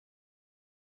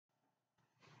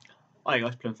Hi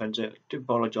guys, Plymouth Fenns here. Do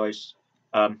apologise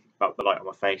about the light on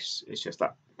my face. It's just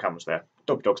that camera's there.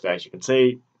 Dog's there, as you can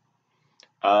see.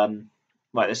 Right,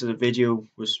 this is a video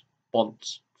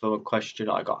response from a question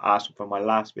I got asked from my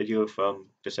last video from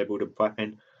Disabled and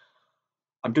Prepping.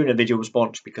 I'm doing a video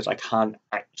response because I can't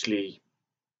actually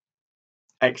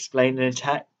explain in a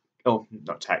text, oh,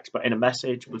 not text, but in a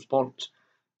message response.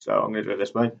 So I'm going to do it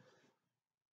this way.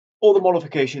 All the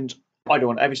modifications I do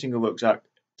on every single rucksack,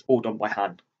 it's all done by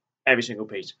hand. Every single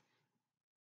piece.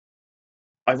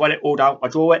 I write it all down, I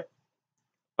draw it,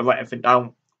 I write everything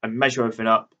down, I measure everything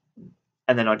up,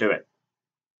 and then I do it.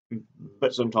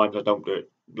 But sometimes I don't do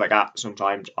it like that.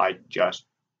 Sometimes I just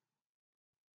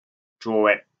draw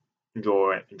it, and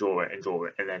draw it, and draw it, and draw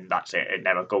it, and then that's it. It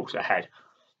never goes ahead.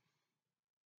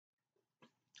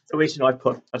 The reason I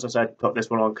put, as I said, put this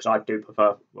one on because I do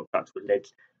prefer rucksacks with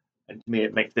lids, and to me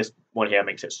it makes this one here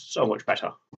makes it so much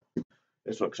better.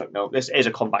 This rucksack, no, this is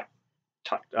a compact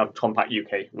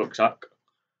UK rucksack.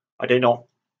 I did not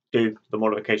do the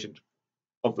modifications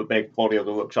of the big body of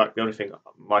the rucksack. The only thing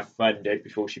my friend did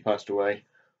before she passed away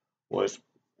was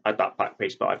add that back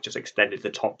piece, but I've just extended the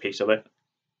top piece of it.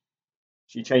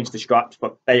 She changed the straps,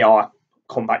 but they are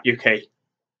Combat UK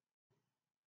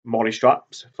molly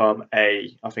straps from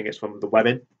I think it's from the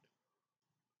webbing.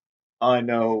 I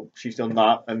know she's done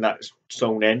that, and that's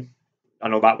sewn in. I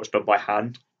know that was done by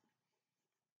hand.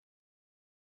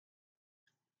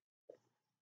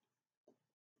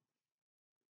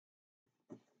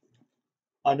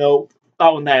 I know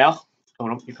that one there. Oh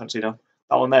no, you can't see now.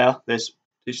 That one there. This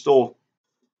store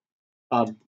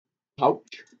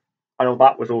pouch. I know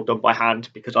that was all done by hand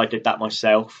because I did that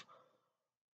myself.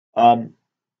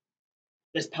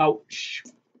 This pouch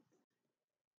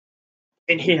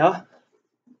in here,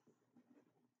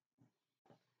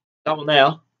 that one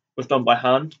there was done by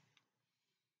hand.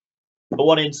 The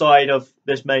one inside of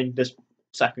this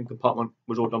second compartment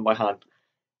was all done by hand.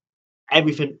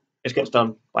 Everything gets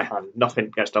done by hand.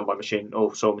 Nothing gets done by machine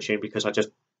or sewing machine because I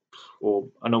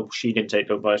know she didn't take it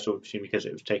done by a sewing machine because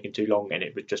it was taking too long and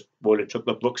it was just it took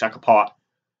the rucksack apart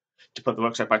to put the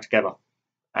rucksack back together.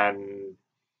 And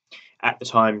at the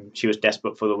time she was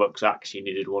desperate for the rucksack, she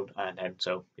needed one, and then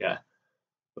so yeah.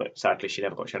 But sadly she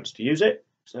never got a chance to use it.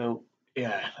 So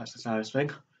yeah, that's the saddest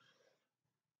thing.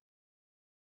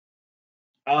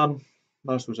 What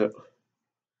else was it?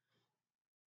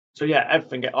 So yeah,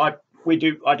 everything I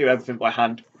do everything by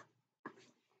hand.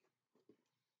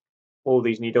 All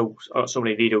these needles, so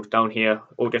many needles down here,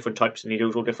 all different types of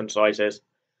needles, all different sizes,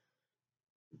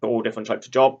 for all different types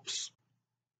of jobs.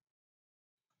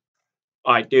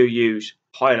 I do use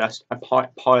polyester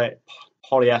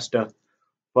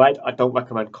thread. I don't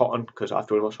recommend cotton because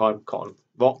after a long time, cotton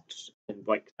rots and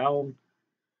breaks down.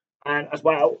 And as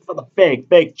well, for the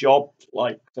big jobs,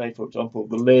 like say for example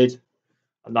the lid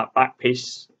and that back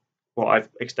piece, what I've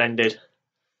extended,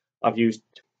 I've used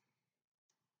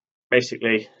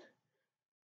basically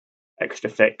extra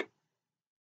thick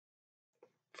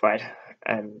thread,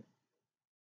 and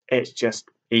it's just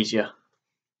easier.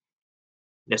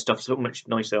 This stuff's so much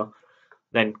nicer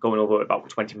than going over it about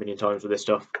 20 million times with this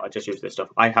stuff. I just use this stuff.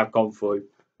 I have gone through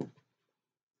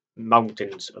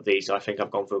mountains of these. I think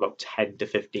I've gone through about 10 to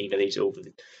 15 of these over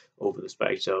the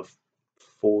space of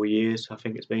 4 years, I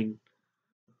think it's been.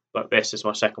 But this is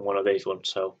my second one of these ones,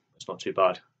 so it's not too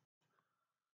bad.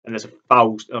 And there's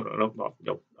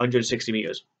 160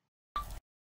 meters.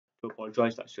 To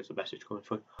apologise, that's just a message coming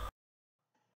through.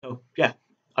 So yeah,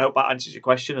 I hope that answers your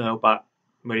question, and I hope that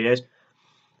really is.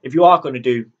 If you are going to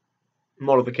do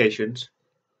modifications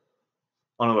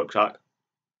on a rucksack,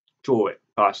 draw it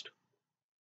first.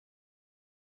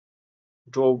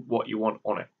 Draw what you want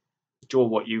on it. Draw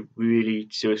what you really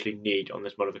seriously need on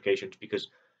this modifications, because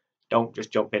don't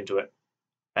just jump into it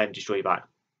and destroy your back.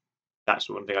 That's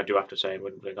one thing I do have to say, and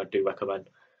one thing I do recommend.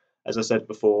 As I said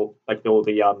before, like all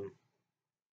the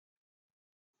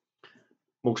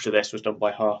most of this was done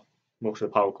by her. Most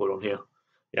of the paracord on here.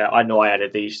 Yeah, I know I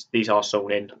added these. These are sewn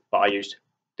in, but I used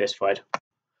this thread.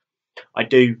 I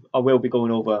will be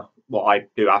going over what I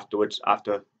do afterwards,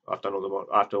 after I've done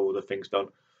all the things done,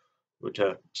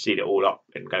 to seal it all up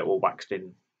and get it all waxed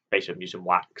in. Basically, I'm using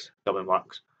wax, dubbing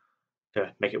wax,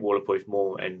 to make it waterproof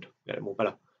more and get it more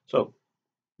better. So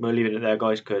we're leaving it there,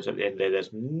 guys, because at the end of the day,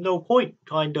 there's no point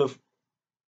kind of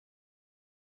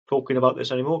talking about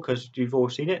this anymore because you've all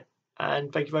seen it.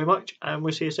 And thank you very much, and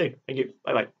we'll see you soon. Thank you.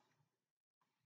 Bye bye.